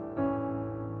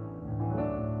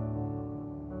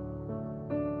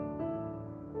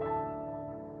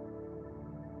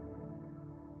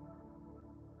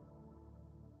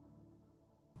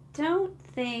don't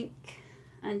think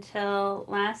until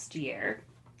last year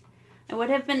I would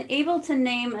have been able to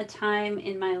name a time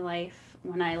in my life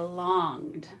when I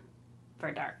longed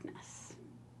for darkness.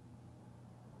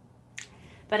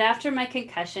 But after my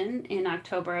concussion in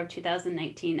October of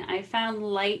 2019, I found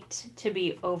light to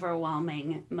be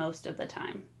overwhelming most of the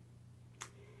time.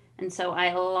 And so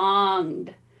I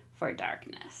longed for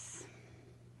darkness.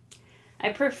 I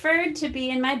preferred to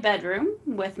be in my bedroom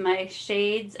with my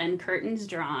shades and curtains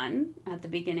drawn at the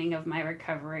beginning of my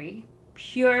recovery.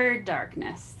 Pure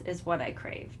darkness is what I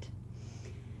craved.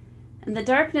 And the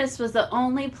darkness was the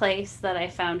only place that I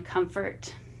found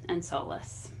comfort and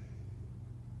solace.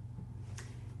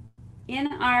 In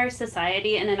our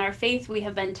society and in our faith, we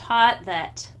have been taught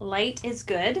that light is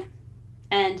good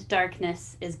and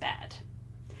darkness is bad.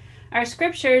 Our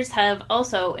scriptures have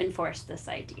also enforced this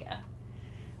idea.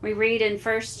 We read in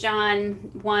 1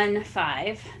 John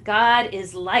 1:5, God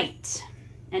is light,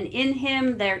 and in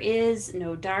him there is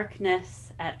no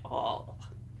darkness at all.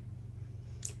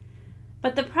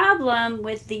 But the problem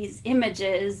with these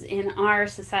images in our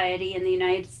society in the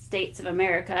United States of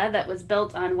America that was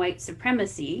built on white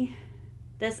supremacy,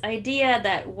 this idea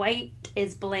that white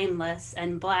is blameless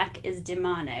and black is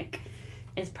demonic,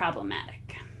 is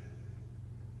problematic.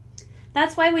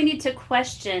 That's why we need to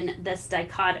question this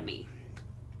dichotomy.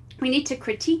 We need to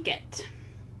critique it.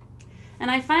 And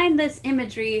I find this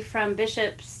imagery from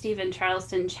Bishop Stephen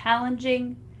Charleston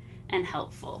challenging and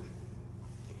helpful.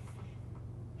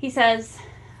 He says,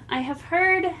 I have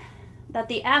heard that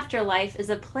the afterlife is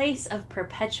a place of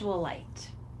perpetual light.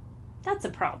 That's a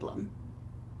problem.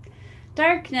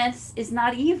 Darkness is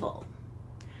not evil,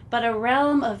 but a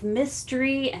realm of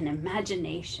mystery and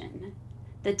imagination.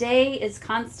 The day is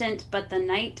constant, but the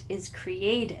night is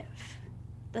creative.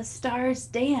 The stars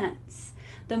dance,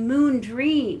 the moon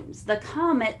dreams, the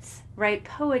comets write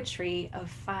poetry of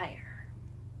fire.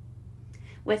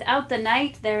 Without the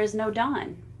night, there is no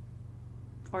dawn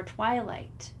or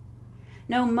twilight,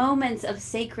 no moments of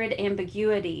sacred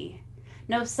ambiguity,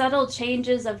 no subtle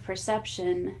changes of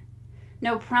perception,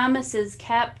 no promises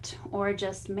kept or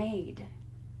just made,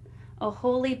 a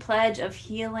holy pledge of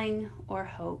healing or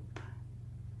hope.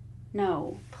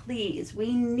 No, please,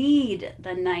 we need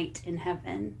the night in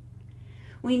heaven.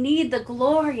 We need the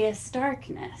glorious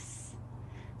darkness,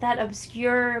 that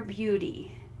obscure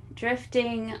beauty,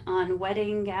 drifting on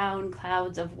wedding gown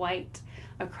clouds of white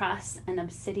across an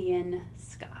obsidian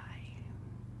sky.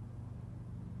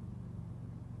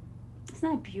 Isn't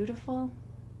that beautiful?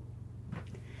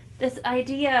 This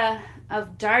idea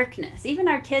of darkness, even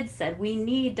our kids said we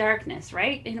need darkness,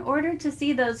 right? In order to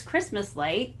see those Christmas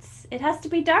lights, it has to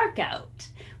be dark out.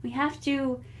 We have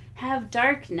to have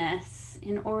darkness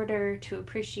in order to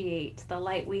appreciate the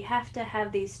light. We have to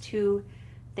have these two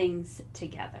things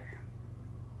together.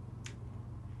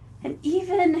 And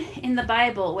even in the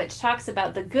Bible, which talks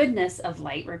about the goodness of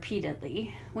light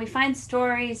repeatedly, we find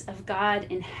stories of God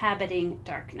inhabiting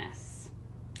darkness,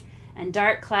 and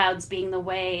dark clouds being the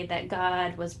way that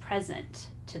God was present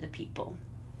to the people.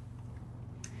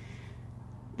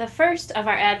 The first of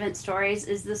our Advent stories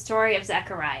is the story of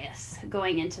Zacharias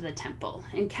going into the temple,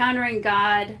 encountering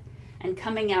God and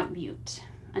coming out mute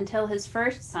until his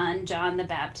first son, John the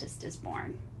Baptist, is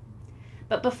born.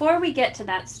 But before we get to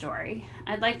that story,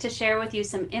 I'd like to share with you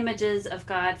some images of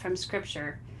God from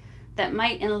Scripture that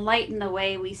might enlighten the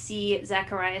way we see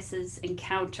Zacharias'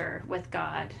 encounter with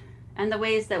God and the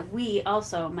ways that we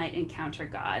also might encounter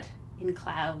God in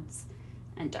clouds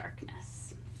and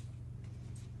darkness.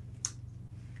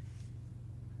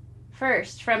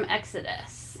 First, from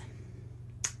Exodus.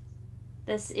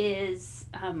 This is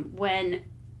when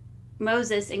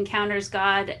Moses encounters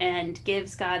God and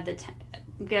gives God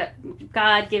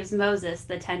gives Moses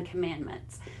the 10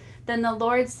 Commandments. Then the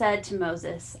Lord said to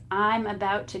Moses, I'm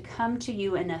about to come to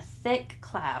you in a thick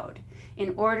cloud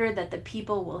in order that the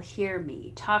people will hear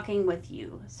me talking with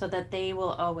you so that they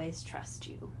will always trust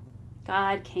you.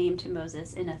 God came to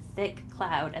Moses in a thick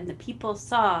cloud, and the people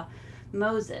saw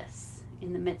Moses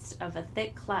in the midst of a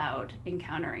thick cloud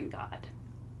encountering God.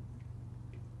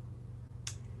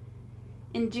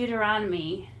 In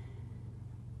Deuteronomy,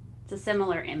 it's a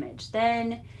similar image.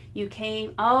 Then you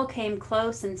all came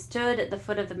close and stood at the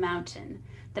foot of the mountain.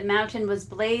 The mountain was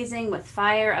blazing with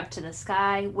fire up to the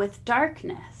sky, with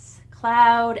darkness,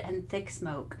 cloud, and thick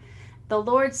smoke. The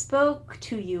Lord spoke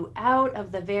to you out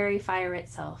of the very fire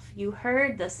itself. You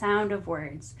heard the sound of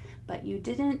words, but you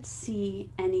didn't see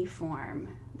any form.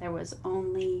 There was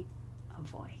only a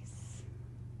voice.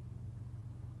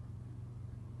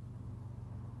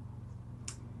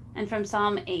 And from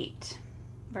Psalm 8,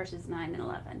 verses 9 and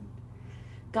 11.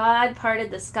 God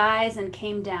parted the skies and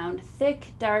came down. Thick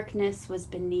darkness was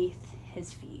beneath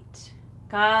his feet.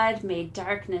 God made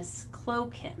darkness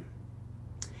cloak him.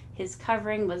 His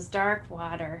covering was dark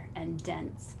water and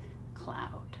dense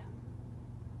cloud.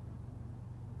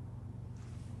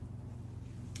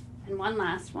 And one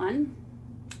last one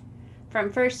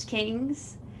from 1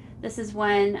 Kings. This is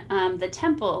when the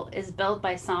temple is built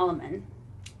by Solomon.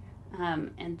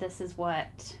 And this is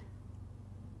what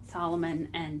Solomon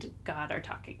and God are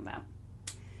talking about.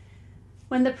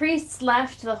 When the priests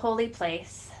left the holy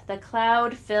place, the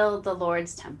cloud filled the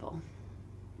Lord's temple,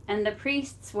 and the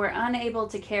priests were unable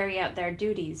to carry out their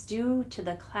duties due to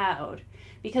the cloud,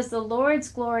 because the Lord's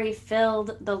glory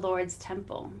filled the Lord's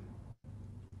temple.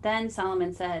 Then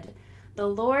Solomon said, "The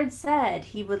Lord said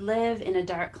he would live in a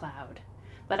dark cloud,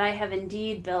 but I have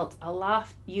indeed built a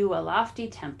lofty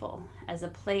temple as a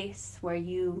place where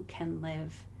you can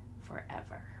live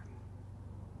forever."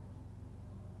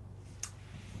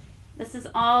 This is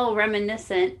all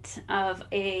reminiscent of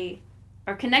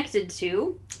or connected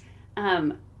to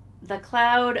the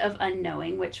Cloud of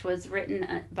Unknowing, which was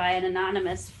written by an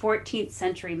anonymous 14th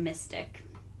century mystic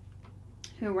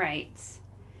who writes,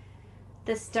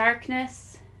 "This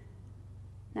darkness,"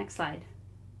 next slide.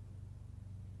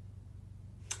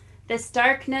 "This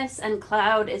darkness and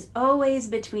cloud is always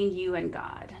between you and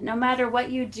God, no matter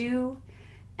what you do,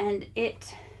 and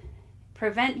it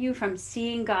prevent you from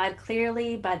seeing God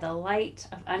clearly by the light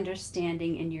of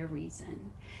understanding in your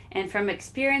reason, and from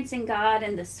experiencing God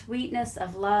in the sweetness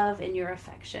of love in your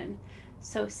affection.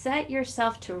 So set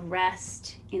yourself to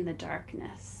rest in the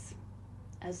darkness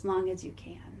as long as you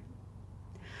can,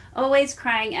 always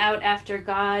crying out after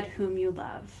God whom you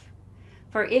love.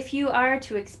 For if you are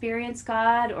to experience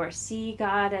God or see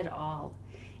God at all,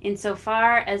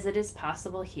 insofar as it is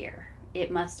possible here,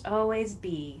 it must always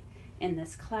be in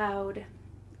this cloud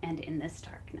and in this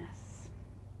darkness."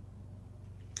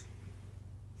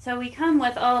 So we come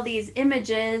with all these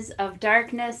images of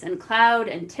darkness and cloud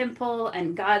and temple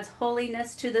and God's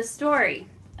holiness to the story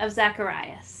of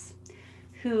Zacharias,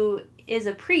 who is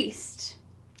a priest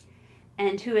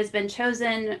and who has been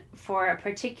chosen for a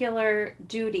particular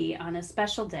duty on a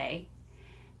special day.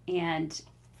 And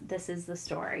this is the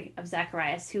story of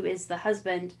Zacharias, who is the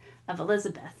husband of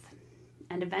Elizabeth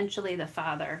and eventually the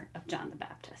father of John the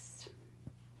Baptist.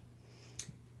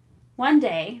 One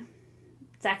day,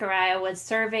 Zechariah was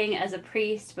serving as a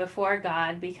priest before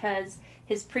God because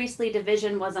his priestly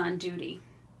division was on duty.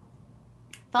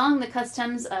 Following the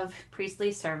customs of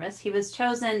priestly service, he was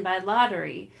chosen by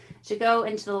lottery to go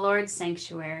into the Lord's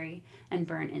sanctuary and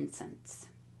burn incense.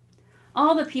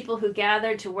 All the people who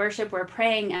gathered to worship were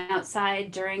praying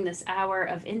outside during this hour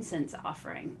of incense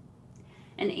offering.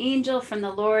 An angel from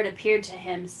the Lord appeared to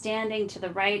him, standing to the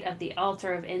right of the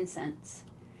altar of incense.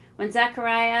 When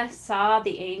Zechariah saw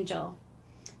the angel,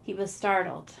 he was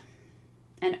startled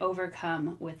and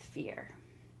overcome with fear.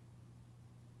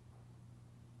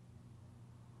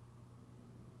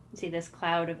 See this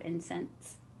cloud of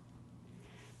incense,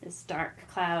 this dark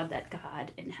cloud that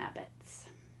God inhabits.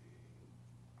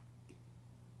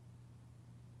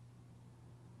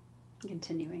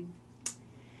 Continuing.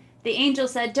 The angel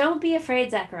said, "Don't be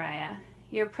afraid, Zechariah.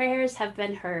 Your prayers have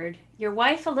been heard. Your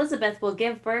wife Elizabeth will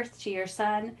give birth to your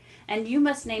son, and you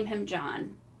must name him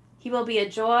John. He will be a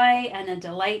joy and a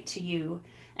delight to you,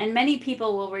 and many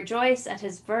people will rejoice at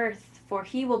his birth, for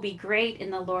he will be great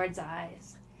in the Lord's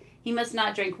eyes. He must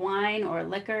not drink wine or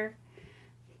liquor.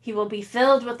 He will be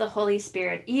filled with the Holy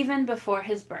Spirit even before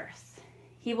his birth.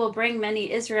 He will bring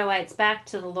many Israelites back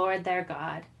to the Lord their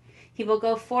God. He will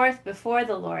go forth before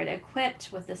the Lord,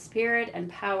 equipped with the spirit and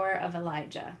power of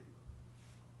Elijah.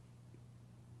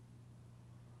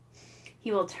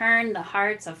 He will turn the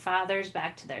hearts of fathers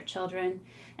back to their children,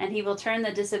 and he will turn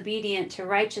the disobedient to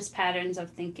righteous patterns of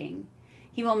thinking.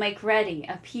 He will make ready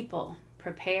a people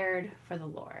prepared for the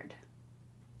Lord."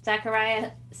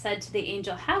 Zechariah said to the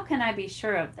angel, "How can I be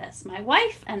sure of this? My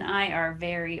wife and I are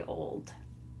very old."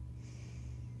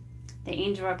 The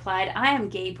angel replied, "I am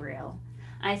Gabriel.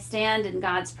 I stand in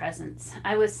God's presence.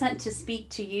 I was sent to speak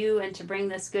to you and to bring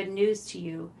this good news to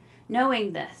you.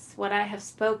 Knowing this, what I have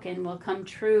spoken will come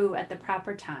true at the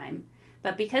proper time.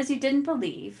 But because you didn't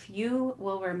believe, you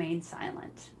will remain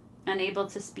silent, unable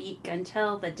to speak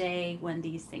until the day when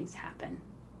these things happen."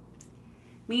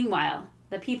 Meanwhile,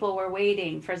 the people were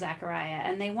waiting for Zechariah,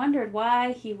 and they wondered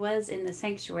why he was in the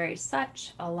sanctuary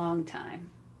such a long time.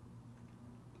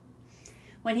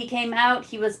 When he came out,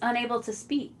 he was unable to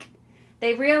speak.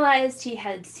 They realized he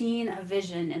had seen a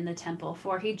vision in the temple,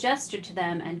 for he gestured to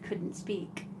them and couldn't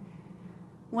speak.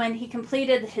 When he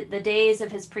completed the days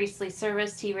of his priestly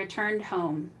service, he returned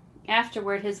home,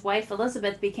 Afterward, his wife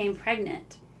Elizabeth became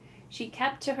pregnant. She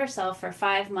kept to herself for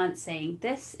 5 months, saying,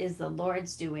 "This is the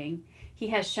Lord's doing. He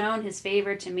has shown his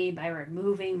favor to me by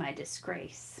removing my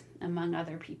disgrace among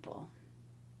other people."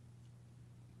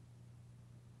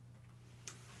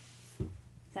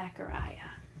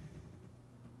 Zechariah.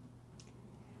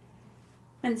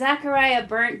 When Zechariah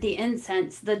burnt the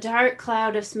incense, the dark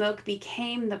cloud of smoke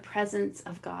became the presence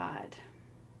of God.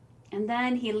 And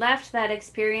then he left that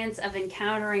experience of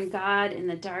encountering God in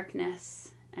the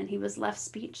darkness, and he was left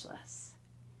speechless.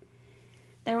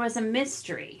 There was a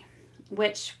mystery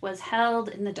which was held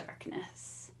in the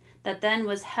darkness, that then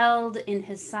was held in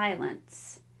his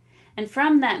silence. And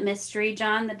from that mystery,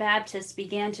 John the Baptist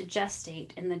began to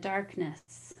gestate in the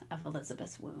darkness of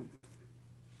Elizabeth's womb.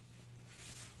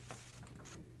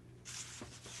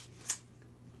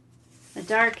 The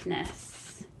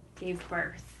darkness gave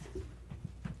birth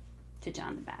to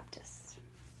John the Baptist.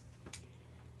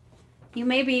 You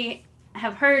maybe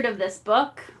have heard of this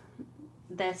book,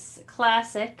 this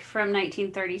classic from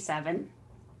 1937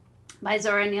 by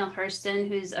Zora Neale Hurston,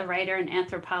 who's a writer and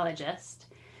anthropologist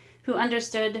who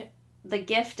understood the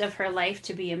gift of her life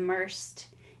to be immersed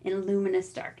in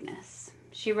luminous darkness.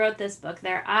 She wrote this book,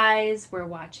 Their Eyes Were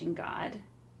Watching God.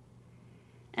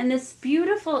 And this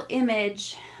beautiful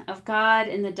image of God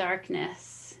in the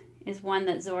darkness is one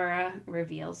that Zora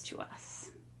reveals to us.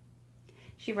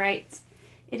 She writes,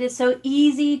 "It is so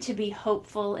easy to be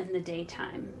hopeful in the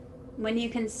daytime, when you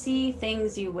can see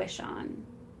things you wish on.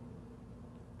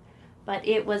 But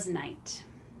it was night.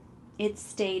 It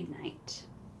stayed night.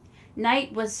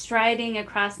 Night was striding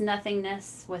across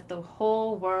nothingness with the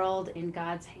whole world in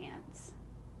God's hands.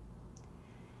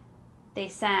 They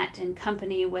sat in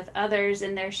company with others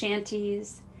in their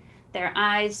shanties, their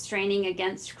eyes straining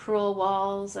against cruel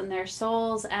walls and their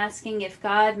souls asking if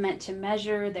God meant to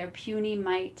measure their puny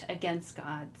might against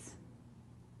God's.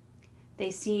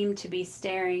 They seemed to be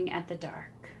staring at the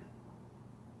dark,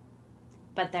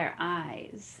 but their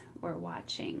eyes were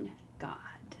watching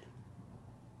God.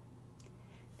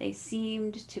 They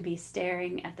seemed to be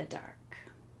staring at the dark,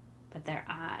 but their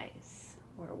eyes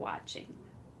were watching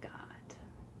God."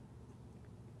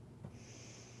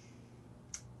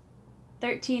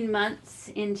 13 months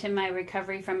into my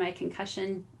recovery from my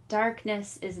concussion,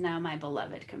 darkness is now my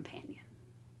beloved companion.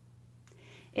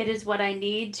 It is what I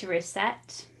need to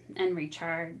reset and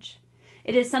recharge.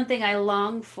 It is something I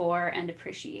long for and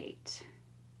appreciate.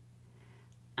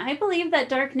 I believe that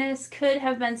darkness could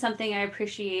have been something I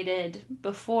appreciated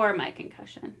before my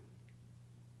concussion.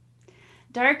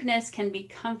 Darkness can be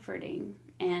comforting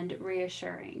and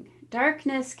reassuring.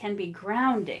 Darkness can be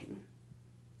grounding.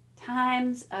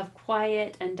 Times of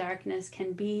quiet and darkness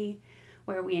can be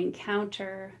where we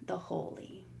encounter the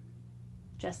holy,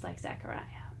 just like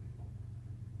Zechariah.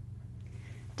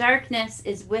 Darkness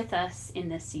is with us in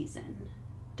this season.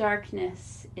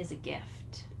 Darkness is a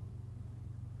gift.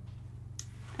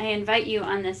 I invite you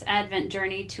on this Advent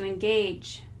journey to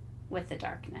engage with the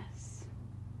darkness,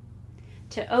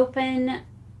 to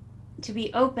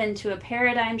be open to a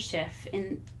paradigm shift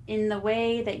in the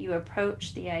way that you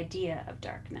approach the idea of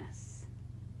darkness,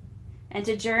 and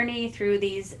to journey through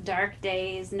these dark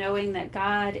days knowing that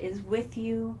God is with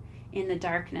you in the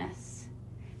darkness,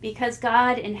 because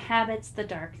God inhabits the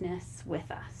darkness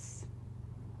with us.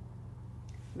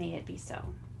 May it be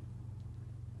so.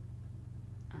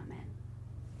 Amen.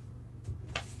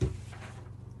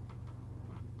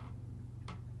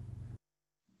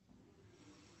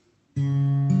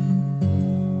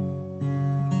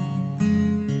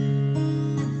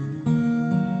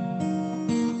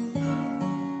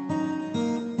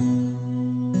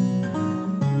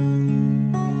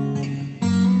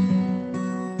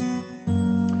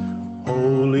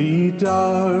 Holy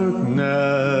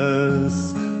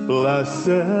darkness,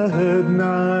 blessed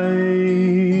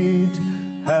night,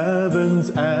 heaven's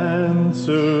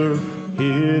answer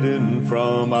hidden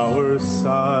from our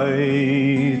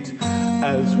sight.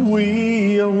 As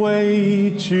we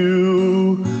await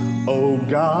you, O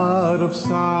God of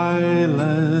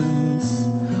silence,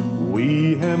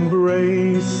 we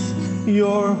embrace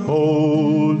your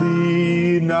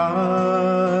holy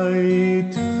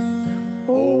night.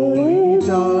 Holy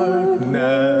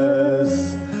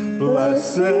darkness,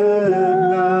 blessed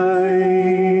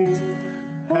night,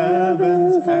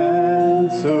 heaven's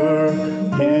answer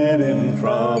hidden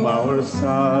from our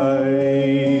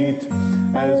sight.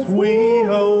 As we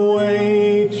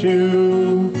await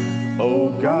you, O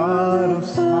God of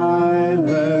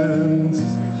silence,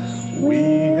 we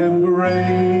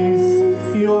embrace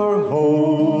your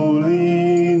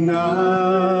holy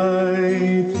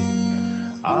night.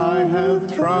 I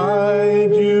have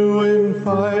tried you in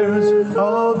fires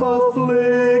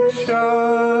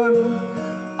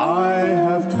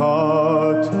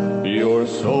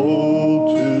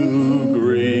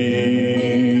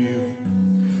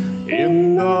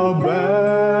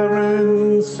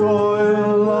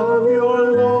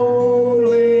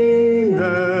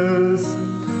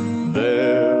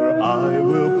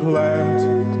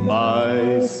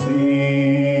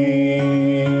see.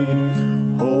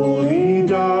 Holy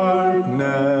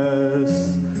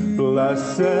darkness,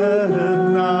 blessed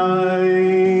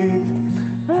night,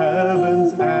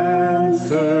 heaven's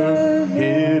answer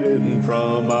hidden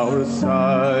from our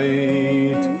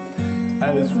sight.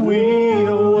 As we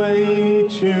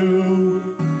await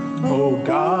you, O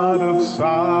God of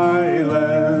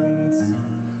silence,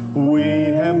 we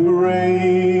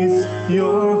embrace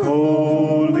your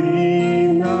holy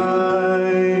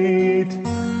night.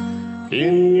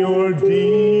 In your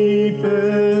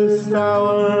deepest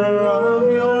hour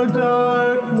of your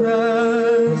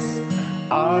darkness,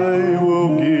 I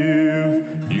will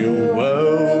give you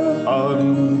wealth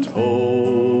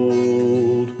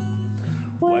untold.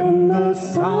 When the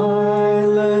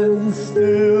silence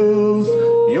stills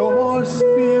your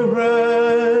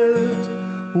spirit,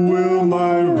 will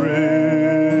my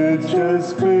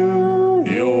riches fill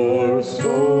your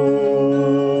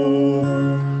soul?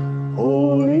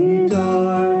 Holy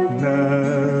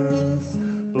darkness,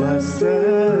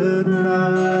 blessed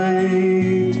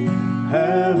night,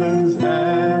 heaven's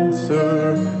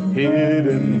answer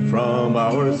hidden from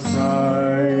our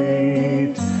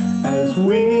sight. As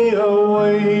we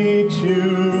await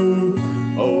you,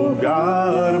 O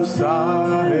God of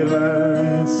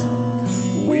silence,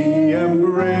 we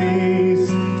embrace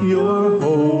your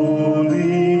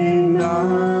holy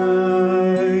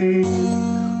night.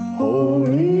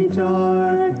 Holy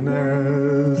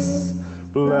darkness,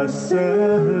 blessed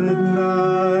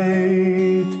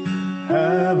night,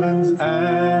 heaven's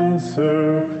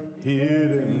answer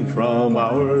hidden from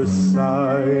our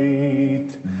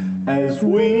sight. As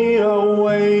we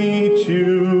await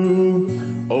you,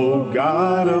 O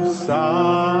God of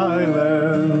silence,